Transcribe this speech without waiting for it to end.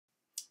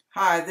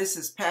Hi, this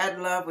is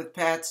Pat Love with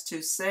Pat's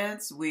Two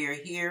Cents. We are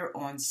here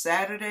on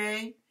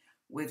Saturday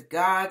with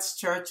God's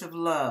Church of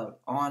Love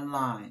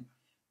online.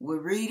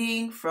 We're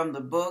reading from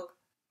the book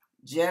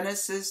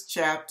Genesis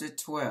chapter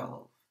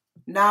 12.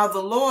 Now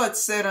the Lord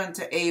said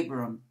unto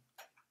Abram,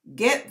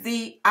 Get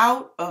thee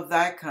out of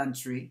thy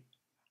country,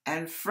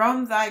 and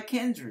from thy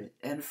kindred,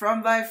 and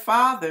from thy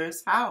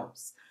father's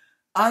house,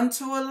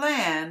 unto a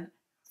land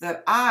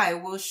that I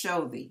will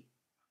show thee.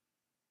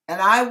 And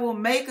I will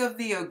make of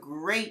thee a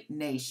great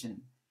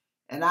nation,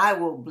 and I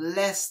will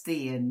bless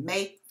thee and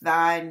make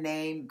thy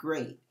name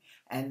great,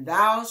 and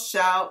thou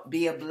shalt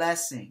be a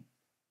blessing.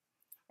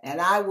 And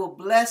I will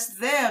bless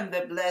them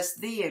that bless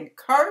thee, and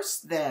curse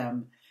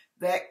them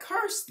that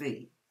curse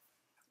thee.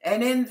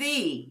 And in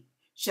thee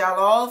shall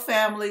all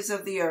families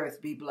of the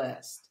earth be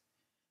blessed.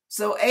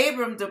 So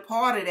Abram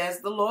departed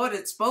as the Lord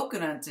had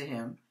spoken unto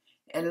him,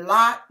 and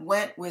Lot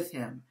went with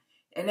him.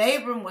 And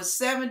Abram was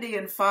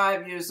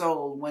 75 years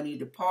old when he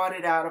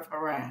departed out of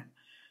Haran.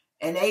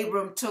 And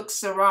Abram took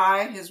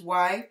Sarai his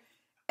wife,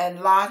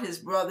 and Lot his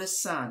brother's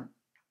son,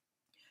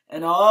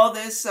 and all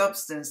their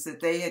substance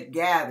that they had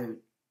gathered,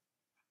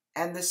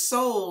 and the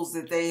souls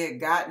that they had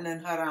gotten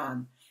in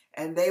Haran.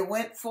 And they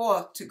went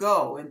forth to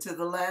go into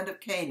the land of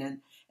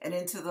Canaan, and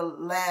into the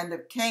land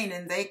of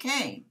Canaan they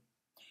came.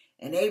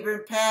 And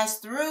Abram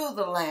passed through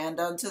the land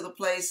unto the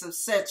place of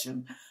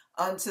Shechem,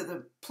 unto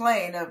the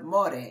plain of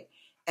Moreh.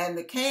 And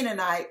the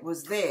Canaanite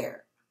was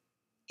there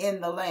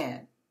in the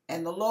land.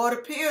 And the Lord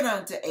appeared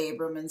unto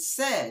Abram and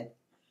said,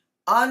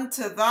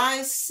 Unto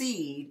thy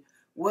seed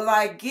will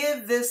I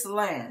give this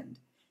land,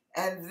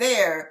 and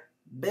there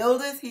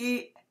buildeth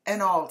he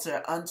an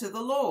altar unto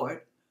the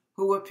Lord,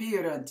 who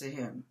appeared unto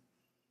him.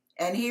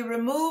 And he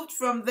removed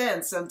from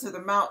thence unto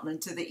the mountain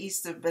to the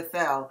east of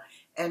Bethel,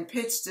 and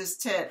pitched his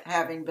tent,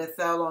 having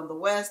Bethel on the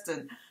west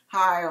and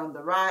Hai on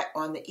the right,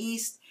 on the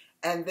east.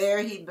 And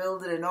there he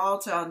builded an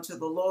altar unto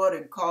the Lord,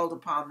 and called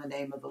upon the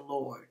name of the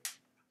Lord.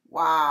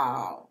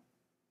 Wow.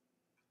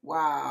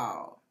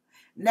 Wow.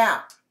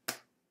 Now,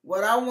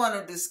 what I want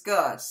to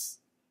discuss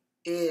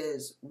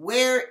is,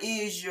 where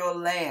is your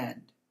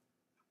land?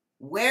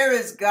 Where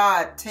is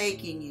God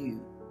taking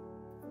you?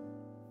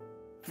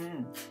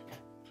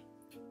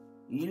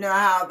 You know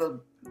how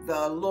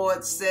the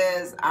Lord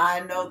says,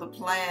 I know the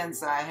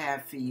plans I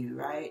have for you,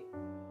 right?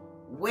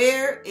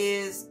 Where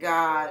is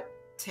God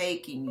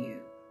taking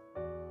you?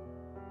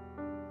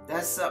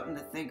 That's something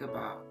to think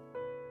about.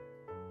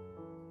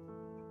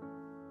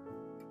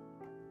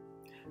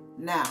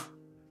 Now,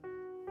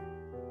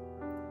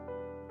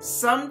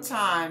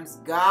 sometimes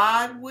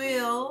God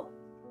will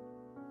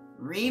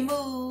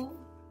remove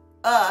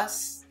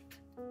us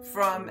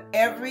from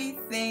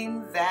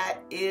everything that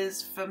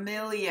is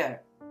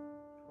familiar.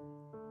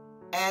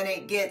 And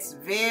it gets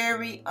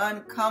very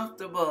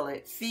uncomfortable.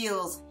 It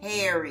feels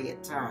hairy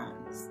at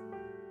times.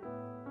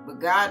 But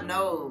God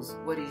knows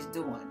what He's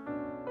doing.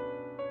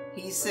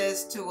 He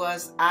says to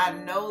us, I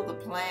know the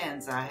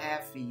plans I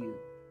have for you.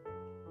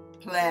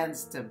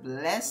 Plans to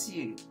bless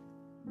you,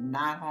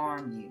 not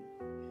harm you.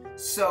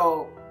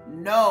 So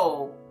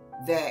know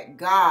that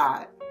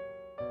God,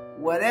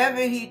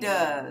 whatever He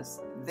does,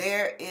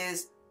 there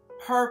is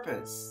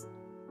purpose.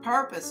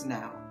 Purpose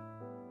now.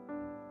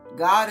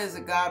 God is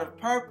a God of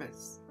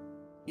purpose.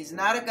 He's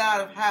not a God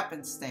of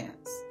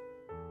happenstance.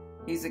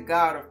 He's a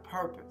God of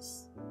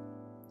purpose.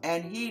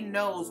 And He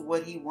knows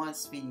what He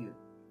wants for you.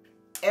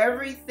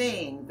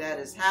 Everything that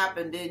has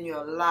happened in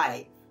your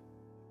life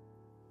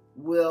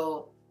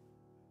will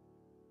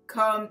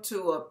come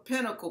to a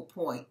pinnacle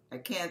point. I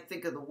can't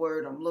think of the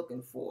word I'm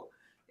looking for.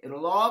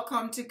 It'll all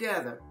come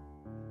together,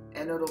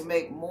 and it'll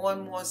make more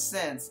and more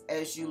sense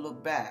as you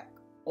look back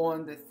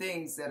on the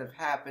things that have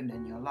happened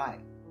in your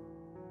life.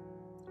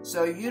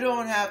 So you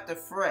don't have to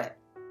fret.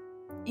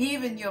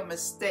 Even your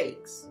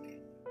mistakes.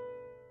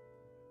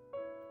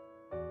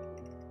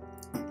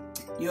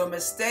 Your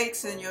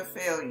mistakes and your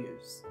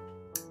failures,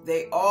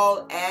 they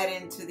all add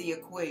into the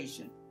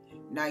equation.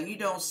 Now, you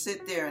don't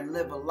sit there and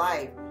live a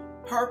life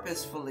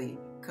purposefully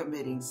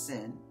committing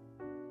sin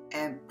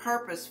and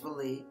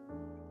purposefully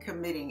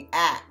committing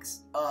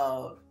acts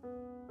of,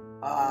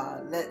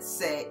 let's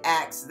say,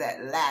 acts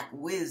that lack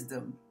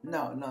wisdom.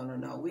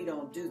 No. We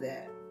don't do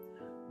that.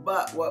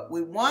 But what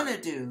we want to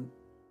do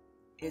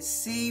is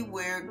see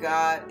where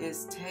God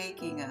is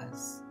taking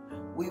us.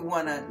 We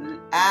want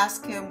to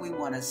ask Him. We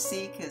want to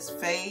seek His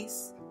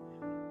face.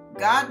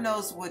 God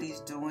knows what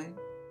He's doing.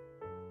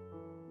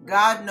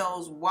 God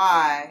knows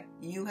why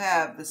you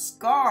have the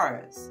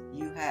scars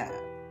you have.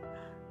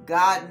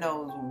 God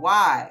knows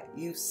why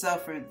you've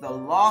suffered the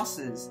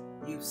losses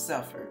you've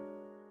suffered.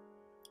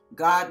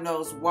 God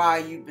knows why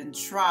you've been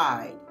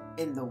tried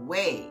in the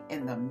way,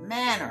 in the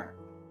manner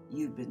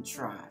you've been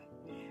tried.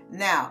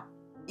 Now,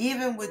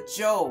 even with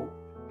Job,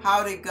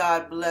 how did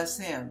God bless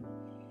him?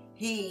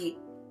 He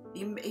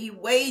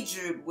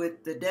wagered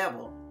with the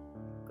devil.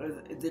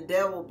 The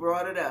devil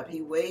brought it up.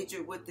 He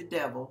wagered with the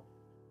devil.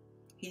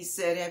 He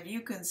said, have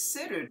you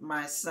considered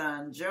my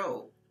son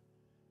Job?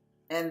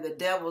 And the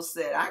devil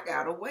said, I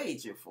got a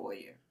wager for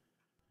you.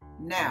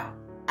 Now,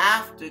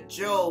 after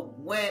Job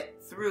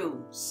went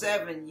through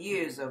 7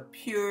 years of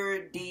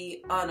pure,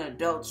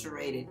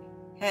 unadulterated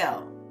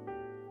hell,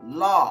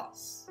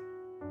 loss,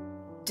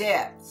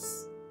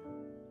 deaths,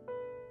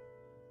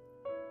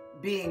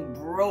 being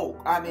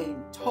broke,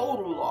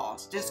 total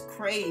loss, just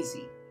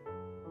crazy,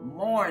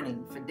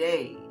 mourning for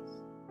days,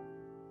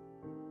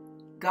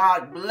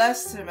 God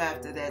blessed him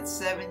after that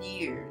 7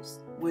 years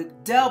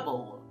with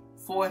double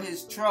for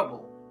his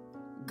trouble.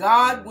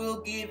 God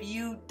will give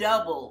you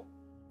double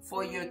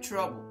for your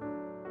trouble.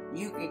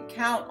 You can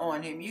count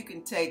on him. You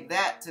can take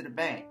that to the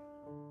bank.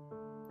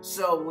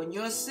 So when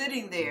you're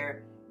sitting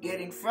there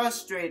getting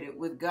frustrated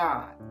with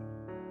God,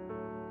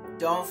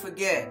 don't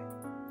forget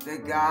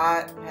that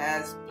God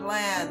has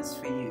plans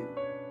for you.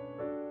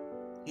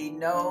 He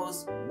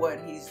knows what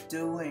he's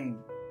doing.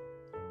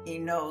 He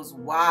knows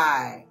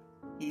why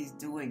he's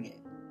doing it.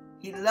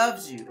 He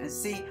loves you. And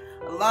see,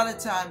 a lot of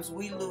times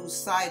we lose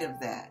sight of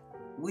that.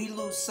 We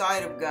lose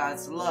sight of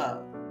God's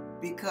love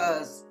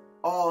because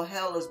all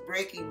hell is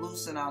breaking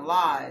loose in our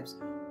lives,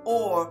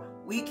 or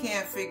we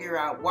can't figure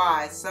out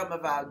why some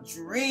of our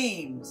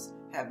dreams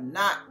have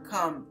not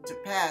come to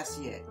pass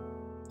yet.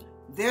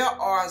 There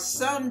are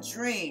some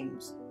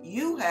dreams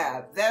you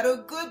have that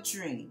are good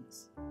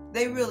dreams.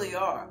 They really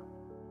are.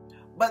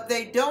 But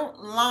they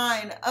don't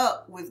line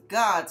up with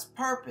God's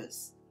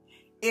purpose.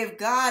 If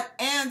God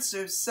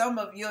answers some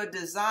of your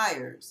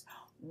desires,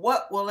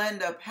 what will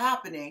end up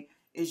happening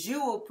is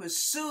you will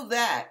pursue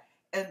that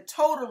and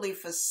totally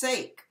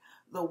forsake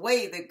the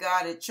way that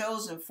God had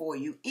chosen for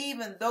you,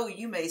 even though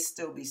you may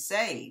still be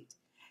saved.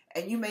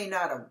 And you may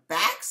not have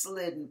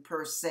backslidden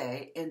per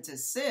se into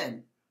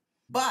sin,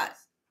 but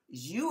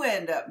you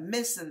end up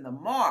missing the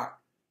mark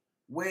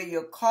where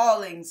your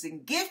callings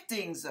and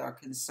giftings are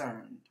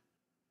concerned.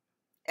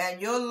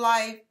 And your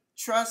life,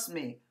 trust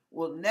me,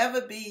 will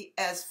never be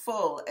as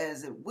full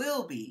as it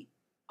will be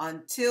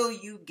until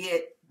you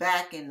get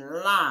back in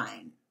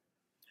line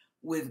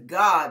with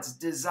God's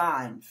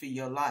design for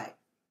your life.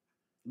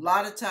 A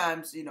lot of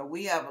times,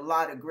 we have a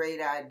lot of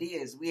great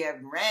ideas. We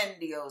have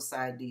grandiose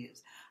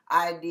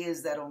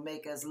ideas that'll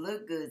make us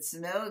look good,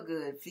 smell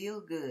good,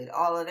 feel good,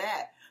 all of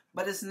that.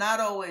 But it's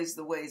not always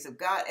the ways of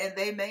God, and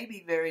they may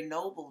be very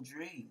noble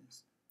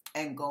dreams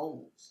and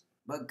goals.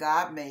 But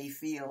God may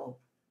feel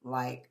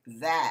like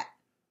that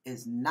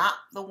is not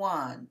the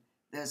one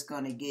that's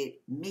going to get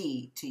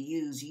me to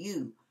use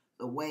you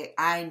the way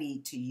I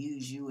need to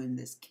use you in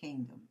this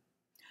kingdom.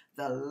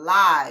 The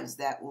lives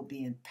that will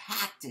be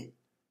impacted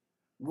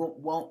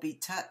won't be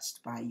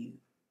touched by you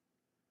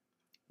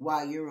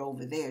while you're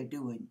over there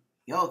doing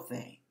your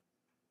thing.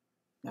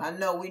 Now, I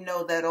know we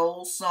know that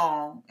old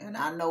song, and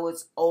I know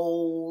it's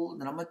old,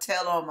 and I'm going to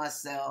tell on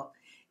myself,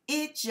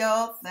 it's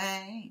your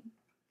thing.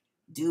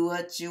 Do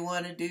what you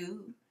want to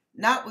do.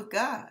 Not with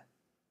God.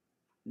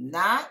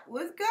 Not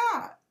with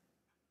God.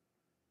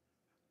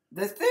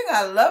 The thing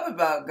I love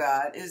about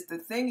God is the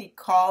thing he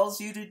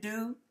calls you to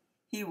do,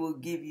 he will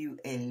give you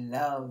a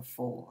love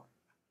for.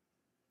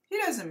 He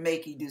doesn't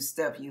make you do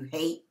stuff you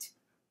hate.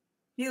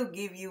 He'll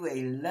give you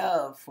a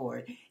love for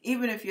it.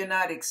 Even if you're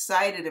not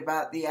excited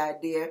about the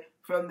idea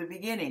from the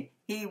beginning,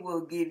 he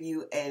will give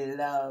you a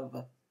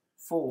love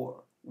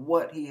for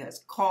what he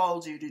has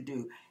called you to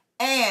do.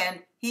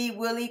 And he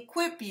will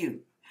equip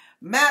you.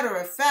 Matter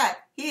of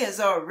fact, he has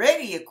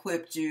already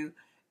equipped you,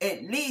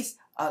 at least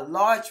a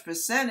large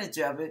percentage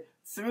of it,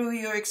 through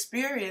your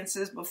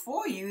experiences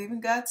before you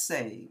even got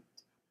saved.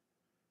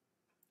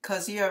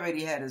 Because he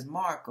already had his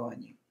mark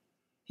on you.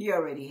 He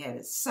already had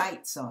his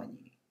sights on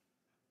you.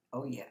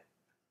 Oh, yeah.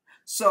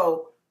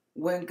 So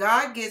when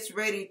God gets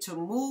ready to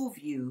move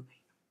you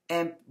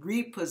and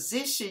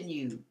reposition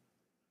you,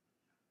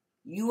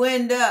 you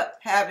end up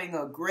having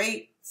a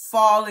great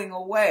falling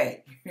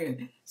away.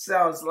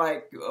 Sounds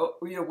like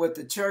what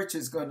the church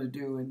is going to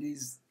do in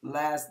these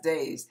last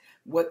days,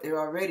 what they're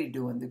already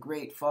doing, the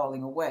great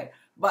falling away.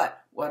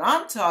 But what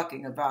I'm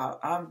talking about,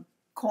 I'm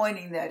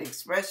coining that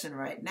expression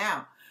right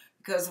now,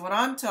 because what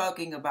I'm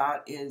talking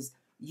about is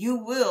you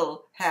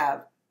will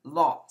have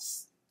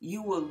loss.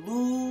 You will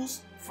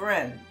lose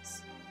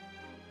friends.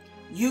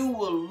 You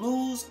will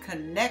lose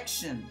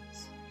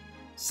connections.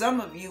 Some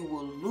of you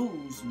will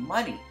lose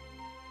money,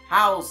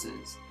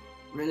 houses,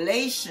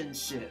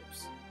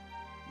 relationships,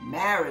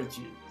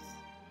 marriages.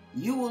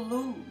 You will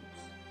lose.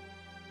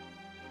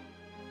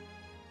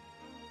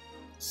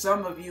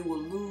 Some of you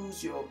will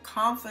lose your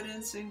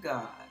confidence in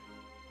God.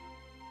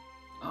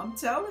 I'm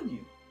telling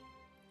you,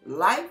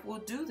 life will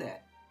do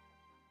that.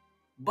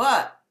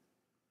 But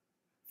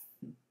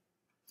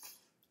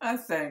I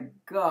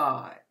thank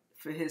God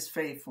for his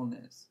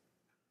faithfulness,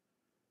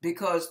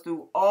 because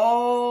through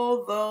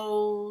all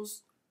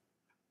those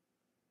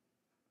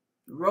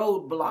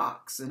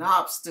roadblocks and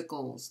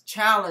obstacles,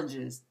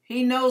 challenges,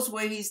 he knows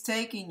where he's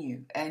taking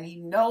you, and he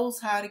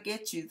knows how to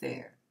get you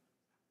there.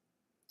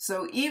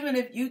 So even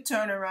if you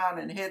turn around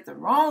and head the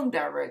wrong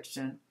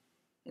direction,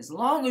 as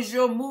long as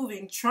you're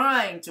moving,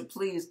 trying to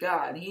please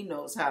God, he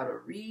knows how to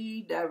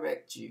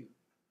redirect you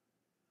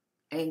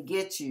and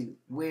get you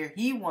where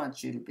he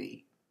wants you to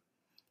be.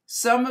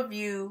 Some of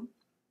you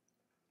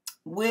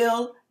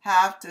will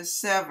have to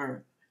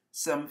sever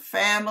some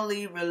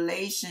family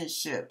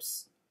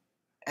relationships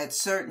at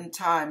certain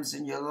times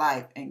in your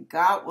life, and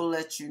God will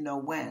let you know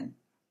when.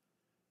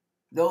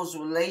 Those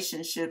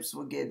relationships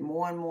will get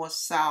more and more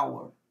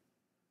sour.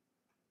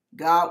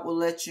 God will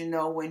let you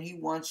know when He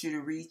wants you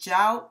to reach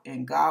out,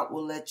 and God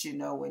will let you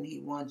know when He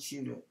wants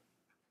you to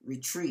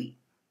retreat.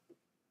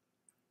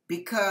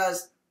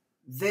 Because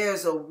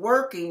there's a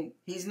working,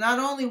 He's not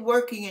only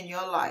working in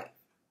your life,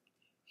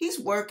 He's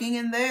working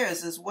in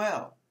theirs as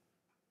well.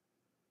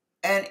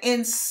 And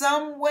in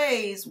some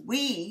ways,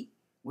 we,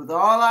 with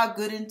all our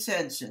good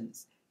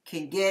intentions,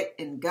 can get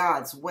in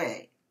God's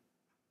way.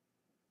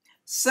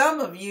 Some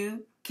of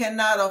you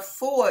cannot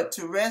afford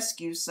to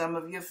rescue some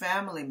of your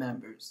family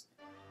members.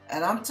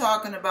 And I'm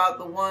talking about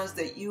the ones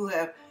that you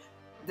have,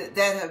 that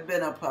have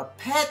been a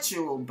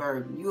perpetual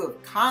burden. You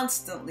have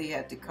constantly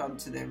had to come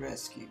to their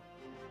rescue.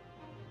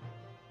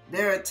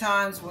 There are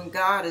times when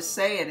God is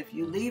saying, if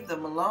you leave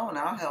them alone,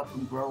 I'll help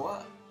them grow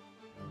up.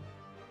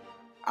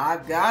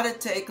 I've got to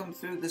take them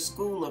through the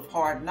school of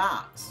hard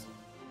knocks.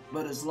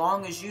 But as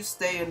long as you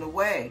stay in the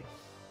way,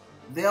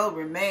 they'll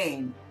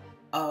remain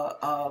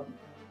a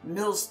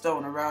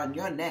millstone around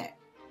your neck,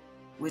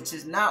 which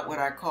is not what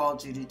I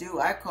called you to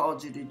do. I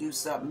called you to do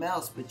something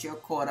else, but you're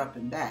caught up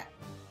in that.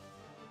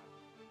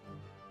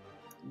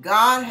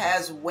 God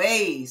has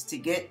ways to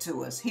get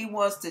to us. He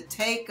wants to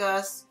take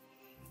us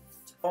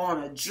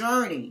on a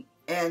journey,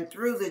 and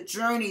through the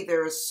journey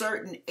there are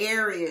certain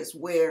areas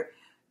where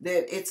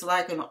it's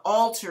like an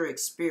altar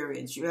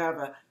experience. You have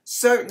a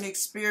certain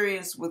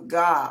experience with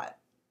God,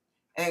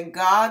 and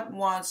God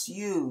wants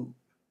you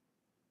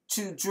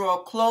to draw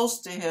close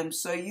to Him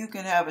so you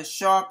can have a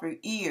sharper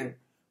ear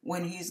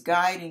when He's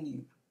guiding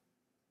you.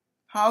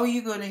 How are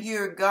you going to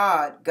hear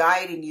God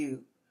guiding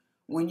you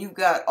when you've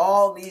got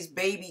all these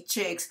baby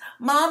chicks?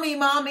 Mommy,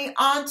 mommy,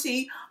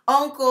 auntie,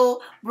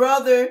 uncle,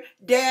 brother,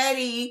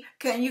 daddy,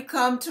 can you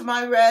come to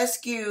my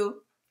rescue?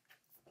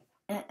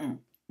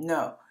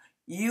 No,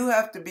 you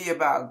have to be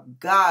about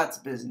God's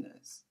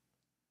business.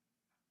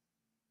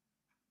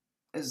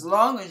 As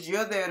long as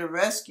you're there to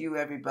rescue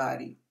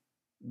everybody,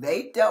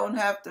 they don't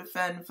have to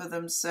fend for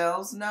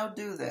themselves, now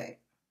do they?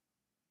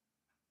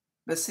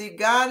 But see,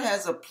 God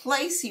has a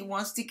place He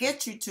wants to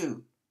get you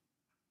to.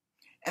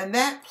 And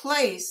that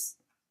place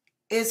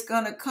is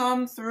going to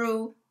come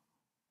through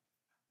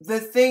the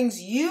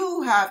things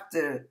you have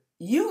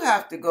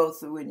to go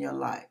through in your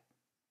life.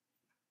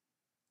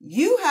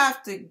 You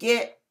have to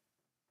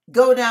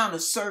go down a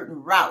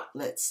certain route,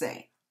 let's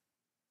say.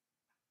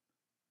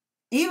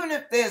 Even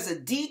if there's a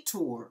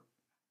detour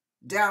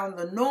down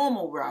the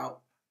normal route,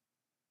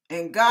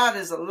 and God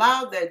has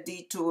allowed that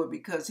detour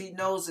because He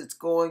knows it's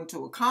going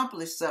to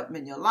accomplish something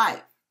in your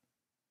life.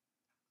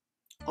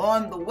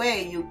 On the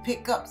way, you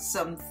pick up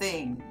some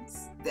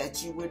things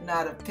that you would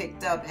not have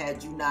picked up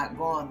had you not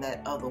gone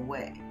that other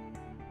way.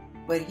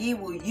 But He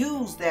will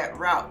use that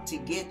route to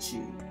get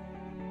you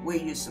where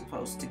you're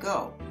supposed to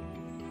go.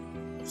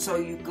 So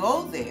you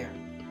go there,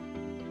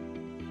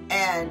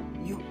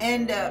 and you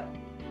end up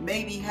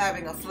maybe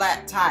having a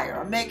flat tire.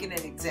 I'm making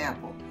an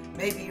example.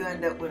 Maybe you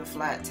end up with a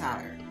flat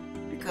tire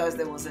because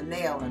there was a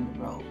nail in the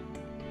road.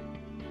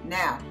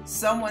 Now,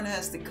 someone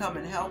has to come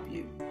and help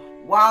you.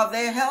 While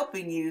they're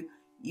helping you,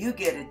 you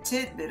get a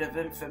tidbit of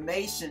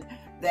information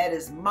that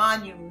is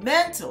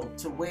monumental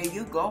to where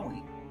you're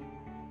going.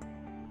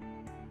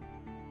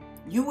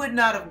 You would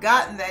not have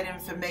gotten that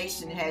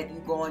information had you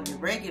gone your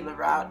regular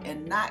route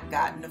and not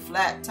gotten a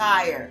flat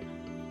tire.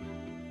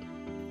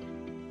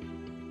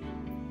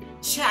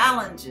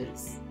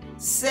 Challenges,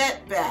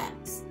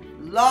 setbacks,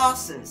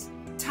 losses,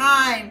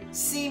 time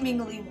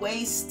seemingly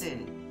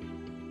wasted,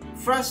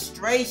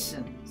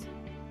 frustrations,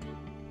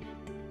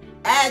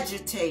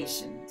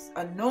 agitations,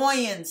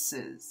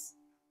 annoyances,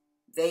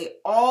 they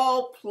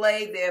all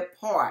play their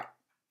part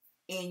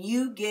in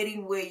you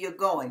getting where you're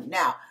going.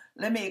 Now,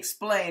 let me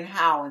explain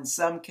how in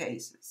some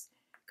cases,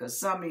 because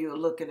some of you are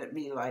looking at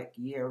me like,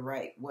 yeah,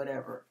 right,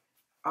 whatever.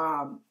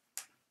 I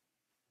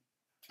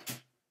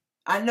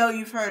know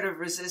you've heard of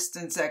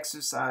resistance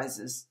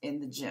exercises in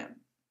the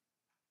gym.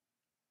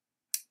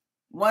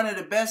 One of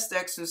the best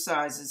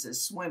exercises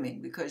is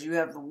swimming because you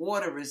have the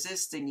water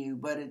resisting you,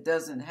 but it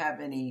doesn't have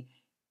any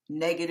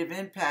negative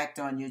impact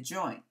on your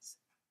joints.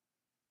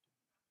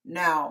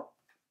 Now,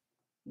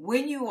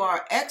 when you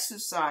are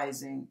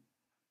exercising,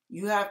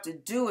 you have to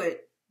do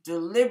it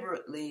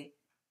deliberately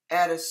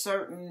at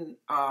certain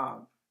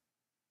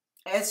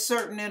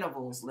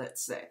intervals,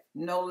 let's say.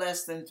 No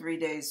less than 3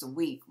 days a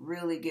week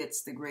really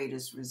gets the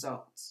greatest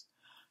results.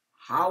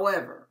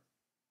 However,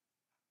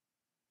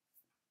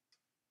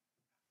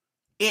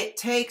 it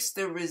takes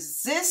the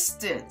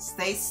resistance.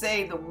 They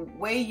say the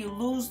way you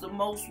lose the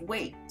most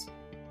weight,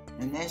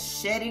 and that's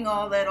shedding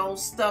all that old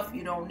stuff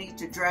you don't need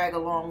to drag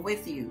along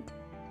with you.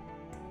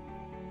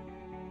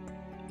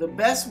 The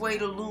best way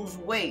to lose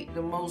weight,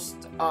 the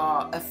most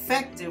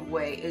effective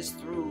way, is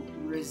through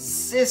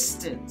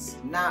resistance.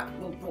 Not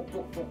boom, boom,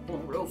 boom, boom,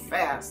 boom, real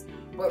fast,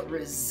 but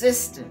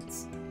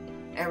resistance.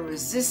 And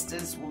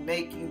resistance will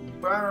make you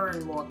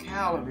burn more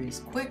calories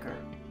quicker.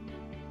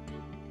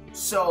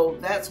 So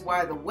that's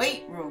why the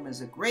weight room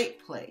is a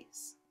great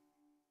place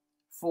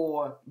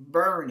for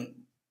burning.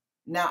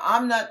 Now,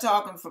 I'm not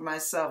talking for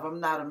myself. I'm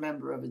not a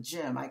member of a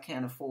gym. I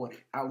can't afford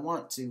it. I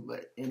want to,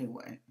 but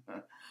anyway.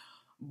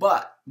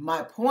 But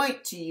my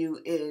point to you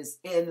is,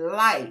 in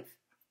life,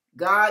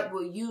 God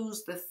will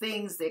use the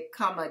things that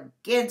come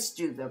against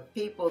you, the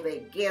people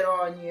that get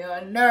on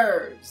your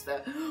nerves,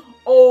 the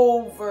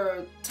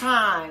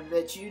overtime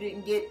that you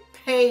didn't get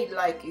paid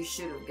like you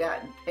should have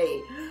gotten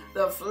paid,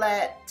 the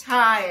flat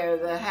tire,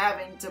 the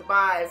having to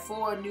buy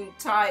 4 new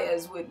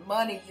tires with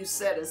money you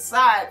set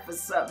aside for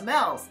something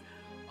else.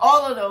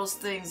 All of those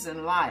things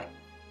in life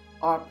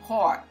are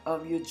part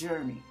of your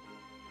journey.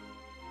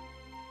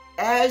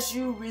 As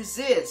you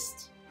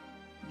resist,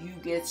 you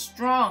get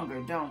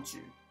stronger, don't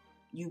you?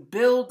 You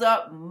build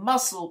up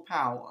muscle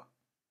power.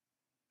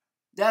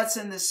 That's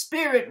in the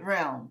spirit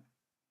realm.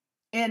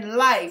 In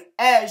life,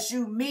 as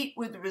you meet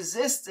with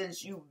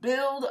resistance, you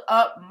build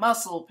up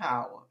muscle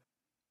power.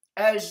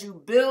 As you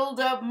build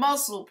up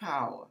muscle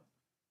power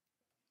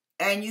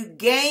and you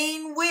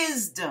gain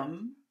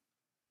wisdom,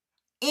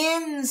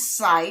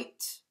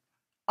 insight,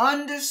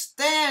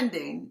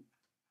 understanding,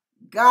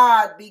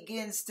 God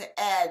begins to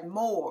add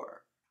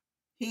more.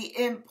 He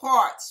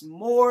imparts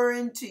more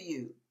into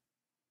you.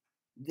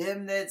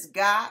 Them that's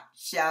got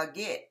shall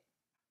get.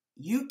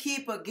 You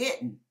keep a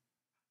getting,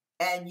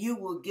 and you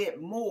will get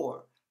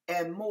more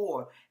and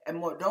more and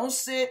more. Don't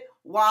sit,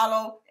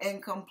 wallow,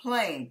 and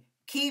complain.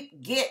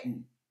 Keep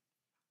getting.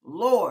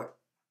 Lord,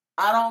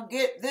 I don't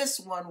get this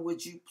one.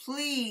 Would you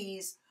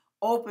please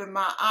open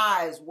my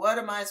eyes? What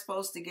am I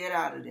supposed to get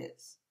out of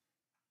this?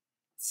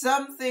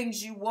 Some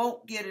things you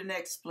won't get an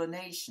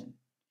explanation.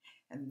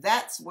 And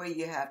that's where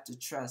you have to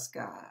trust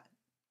God.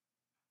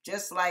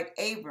 Just like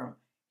Abram.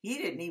 He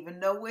didn't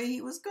even know where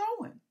he was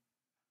going.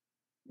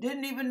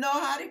 Didn't even know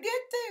how to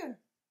get there.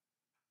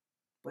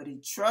 But he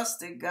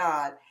trusted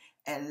God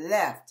and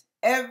left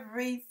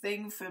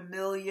everything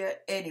familiar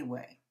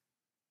anyway.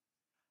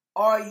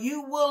 Are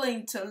you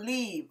willing to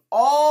leave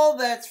all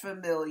that's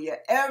familiar,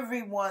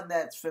 everyone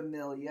that's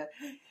familiar,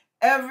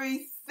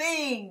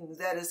 everything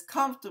that is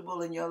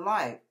comfortable in your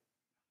life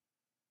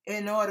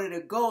in order to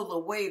go the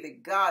way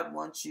that God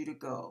wants you to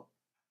go?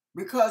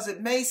 Because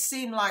it may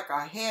seem like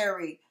a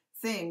hairy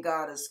thing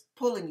God is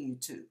pulling you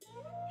to.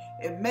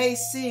 It may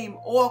seem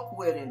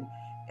awkward and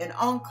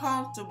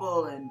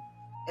uncomfortable and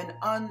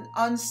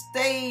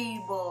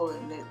unstable,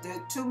 and there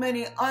are too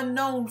many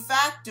unknown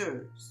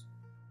factors.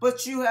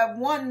 But you have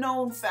one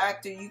known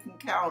factor you can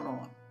count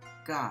on: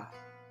 God.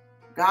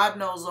 God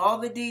knows all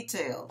the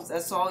details.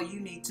 That's all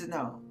you need to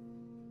know.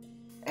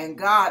 And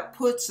God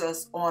puts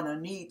us on a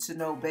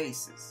need-to-know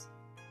basis.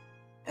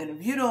 And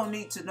if you don't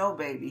need to know,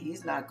 baby,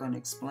 He's not going to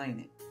explain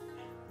it.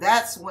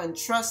 That's when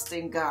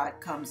trusting God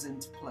comes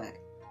into play.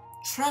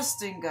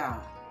 Trusting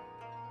God.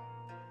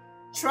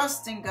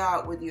 Trusting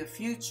God with your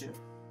future.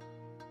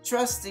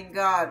 Trusting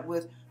God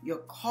with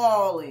your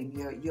calling,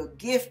 your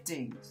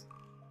giftings.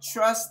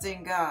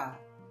 Trusting God.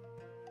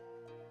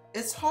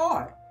 It's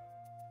hard.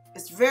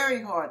 It's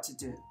very hard to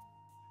do.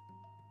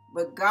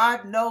 But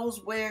God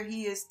knows where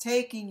He is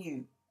taking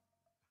you.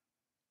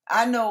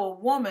 I know a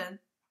woman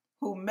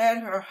who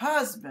met her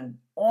husband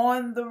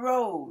on the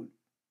road.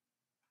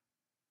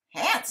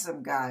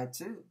 Handsome guy,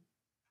 too.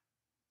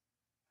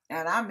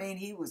 And I mean,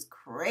 he was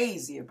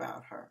crazy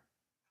about her.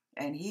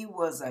 And he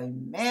was a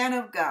man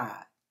of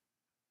God.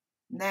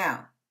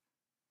 Now,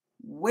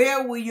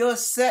 where will your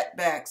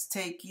setbacks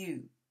take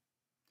you?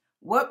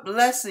 What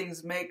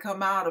blessings may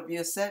come out of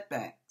your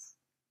setbacks?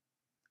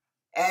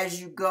 As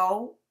you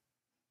go,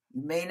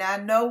 you may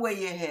not know where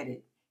you're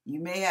headed. You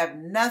may have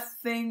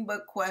nothing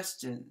but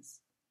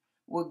questions.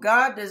 Well,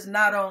 God does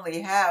not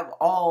only have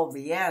all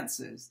the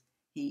answers,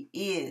 He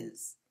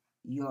is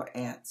your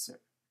answer.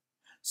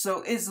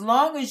 So as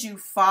long as you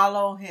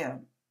follow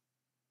Him,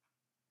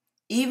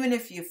 even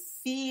if you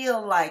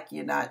feel like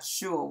you're not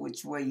sure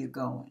which way you're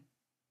going,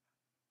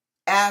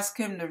 ask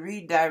Him to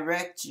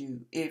redirect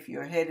you if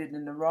you're headed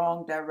in the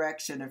wrong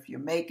direction, if you're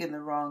making the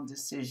wrong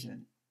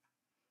decision.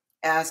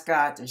 Ask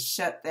God to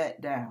shut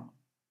that down,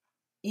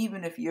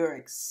 even if you're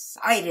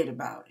excited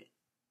about it.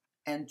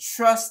 And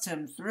trust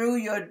Him through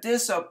your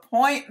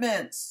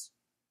disappointments.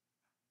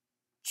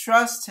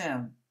 Trust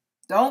Him.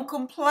 Don't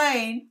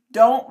complain.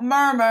 Don't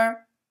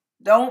murmur.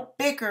 Don't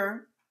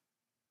bicker.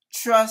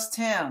 Trust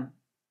Him.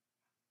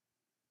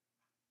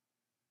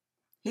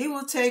 He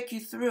will take you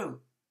through.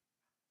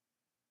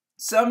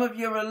 Some of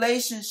your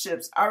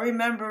relationships, I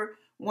remember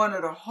one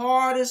of the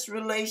hardest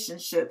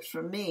relationships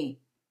for me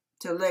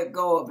to let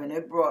go of, and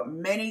it brought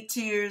many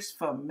tears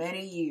for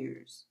many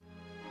years,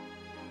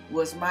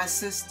 was my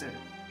sister.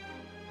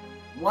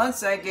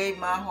 Once I gave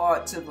my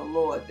heart to the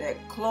Lord, that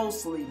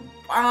closely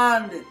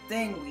bonded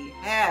thing we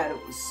had,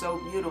 it was so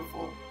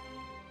beautiful,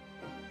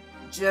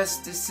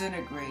 just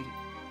disintegrated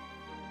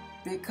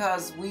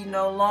because we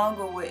no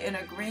longer were in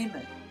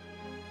agreement.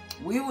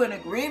 We were in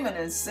agreement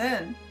in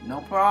sin,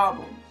 no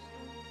problems.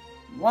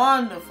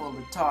 wonderful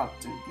to talk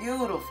to,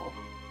 beautiful.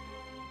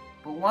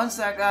 But once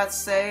I got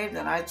saved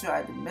and I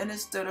tried to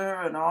minister to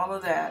her and all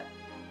of that,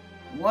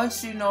 once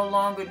she no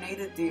longer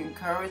needed the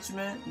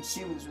encouragement and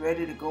she was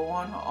ready to go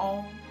on her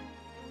own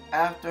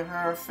after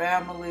her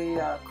family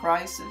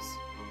crisis,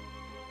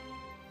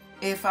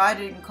 if I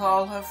didn't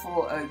call her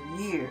for a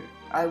year,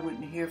 I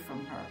wouldn't hear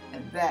from her.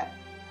 And that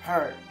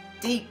hurt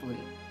deeply.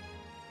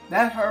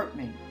 That hurt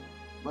me.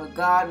 But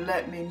God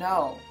let me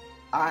know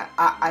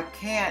I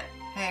can't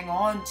hang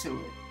on to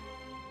it.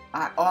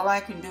 All I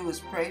can do is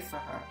pray for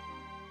her.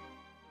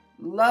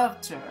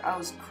 Loved her. I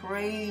was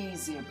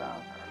crazy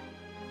about her.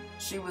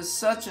 She was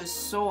such a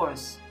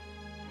source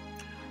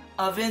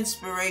of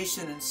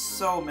inspiration in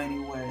so many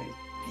ways.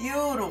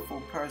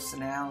 Beautiful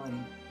personality.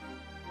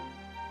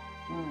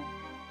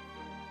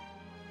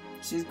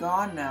 She's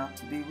gone now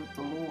to be with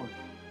the Lord.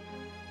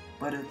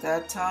 But at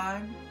that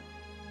time,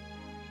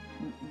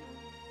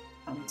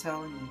 I'm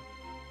telling you,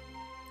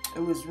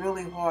 it was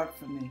really hard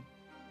for me.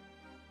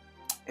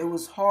 It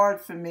was hard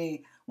for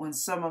me when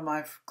some of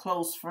my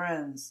close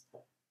friends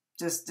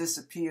just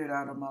disappeared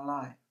out of my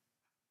life.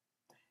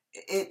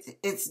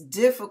 It's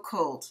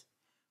difficult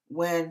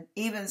when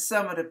even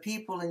some of the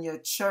people in your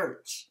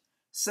church,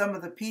 some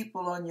of the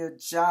people on your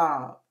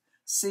job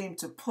seem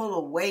to pull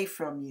away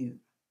from you.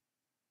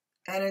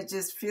 And it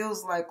just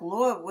feels like,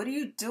 Lord, what are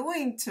you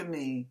doing to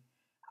me?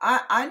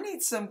 I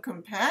need some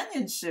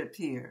companionship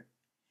here.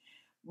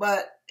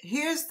 But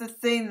here's the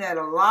thing that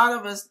a lot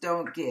of us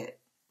don't get.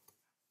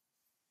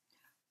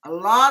 A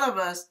lot of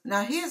us,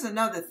 now here's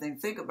another thing,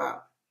 think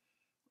about.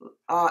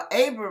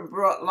 Abram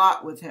brought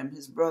Lot with him,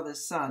 his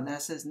brother's son,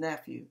 that's his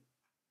nephew.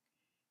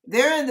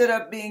 There ended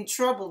up being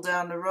trouble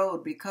down the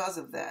road because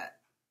of that.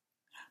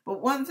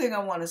 But one thing I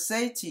want to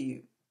say to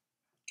you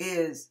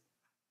is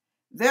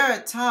there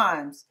are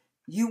times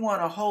you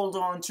want to hold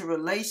on to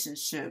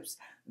relationships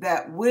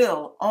that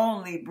will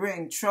only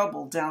bring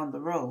trouble down the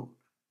road.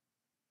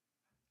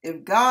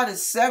 If God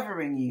is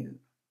severing you,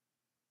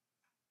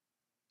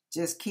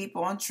 just keep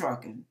on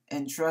trucking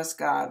and trust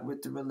God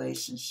with the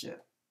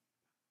relationship.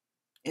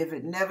 If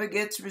it never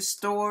gets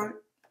restored,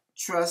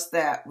 trust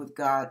that with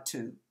God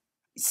too.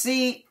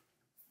 See,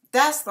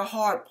 that's the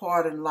hard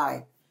part in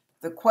life.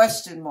 The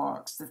question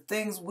marks, the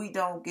things we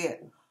don't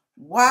get.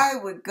 Why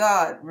would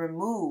God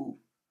remove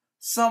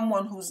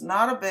someone who's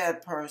not a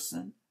bad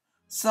person,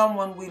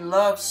 someone we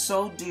love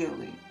so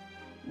dearly?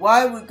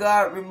 Why would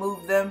God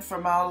remove them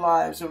from our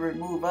lives or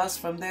remove us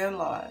from their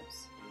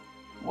lives?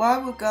 Why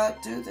would God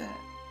do that?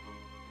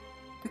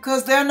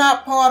 Because they're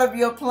not part of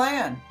your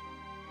plan.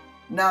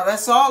 Now,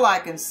 that's all I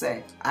can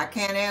say. I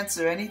can't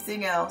answer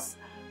anything else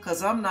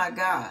because I'm not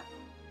God.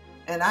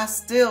 And I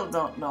still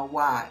don't know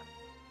why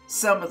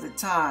some of the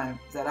time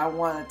that I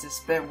wanted to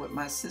spend with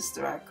my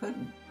sister, I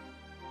couldn't.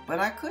 But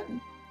I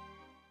couldn't.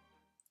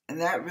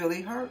 And that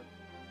really hurt.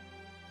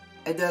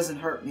 It doesn't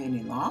hurt me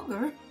any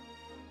longer,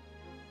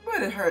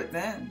 but it hurt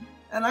then.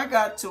 And I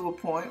got to a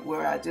point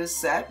where I just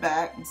sat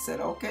back and said,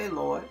 okay,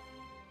 Lord,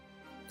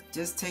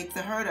 just take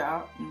the hurt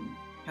out and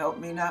help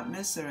me not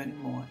miss her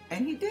anymore.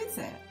 And he did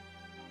that.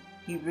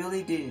 He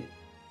really did.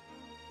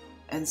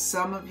 And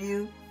some of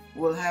you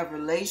will have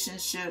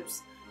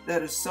relationships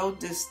that are so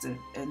distant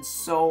and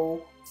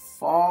so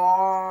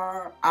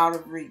far out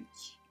of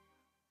reach.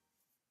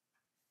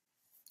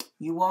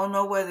 You won't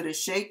know whether to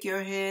shake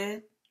your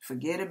head,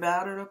 forget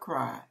about it, or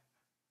cry.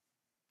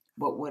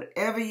 But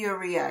whatever your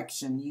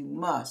reaction, you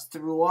must,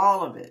 through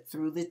all of it,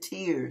 through the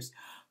tears,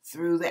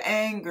 through the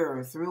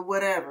anger, through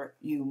whatever,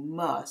 you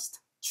must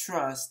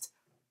trust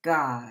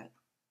God.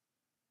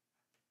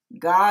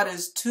 God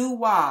is too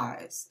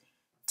wise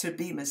to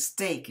be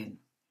mistaken.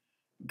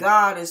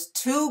 God is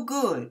too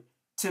good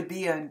to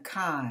be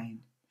unkind.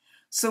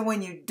 So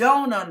when you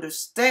don't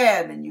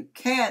understand and you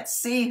can't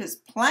see his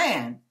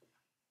plan,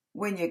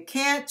 when you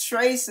can't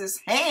trace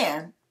his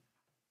hand,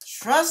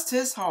 trust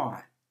his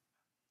heart.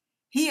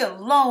 He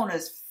alone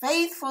is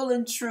faithful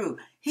and true.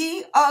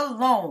 He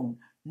alone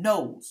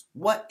knows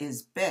what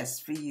is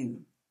best for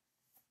you.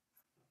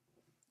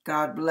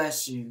 God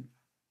bless you.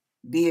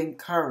 Be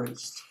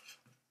encouraged.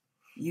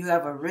 You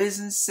have a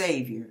risen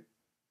Savior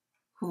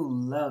who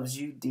loves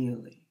you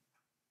dearly.